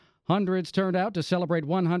Hundreds turned out to celebrate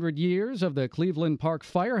 100 years of the Cleveland Park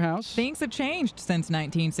Firehouse. Things have changed since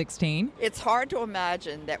 1916. It's hard to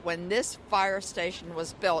imagine that when this fire station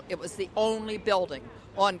was built, it was the only building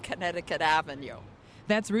on Connecticut Avenue.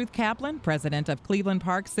 That's Ruth Kaplan, president of Cleveland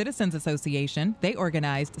Park Citizens Association. They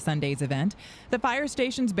organized Sunday's event. The fire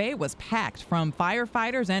station's bay was packed, from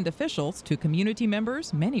firefighters and officials to community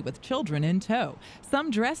members, many with children in tow.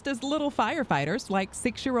 Some dressed as little firefighters, like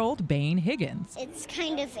 6-year-old Bane Higgins. It's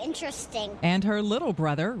kind of interesting. And her little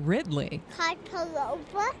brother, Ridley. Hi,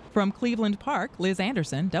 Paloma. From Cleveland Park, Liz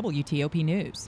Anderson, WTOP News.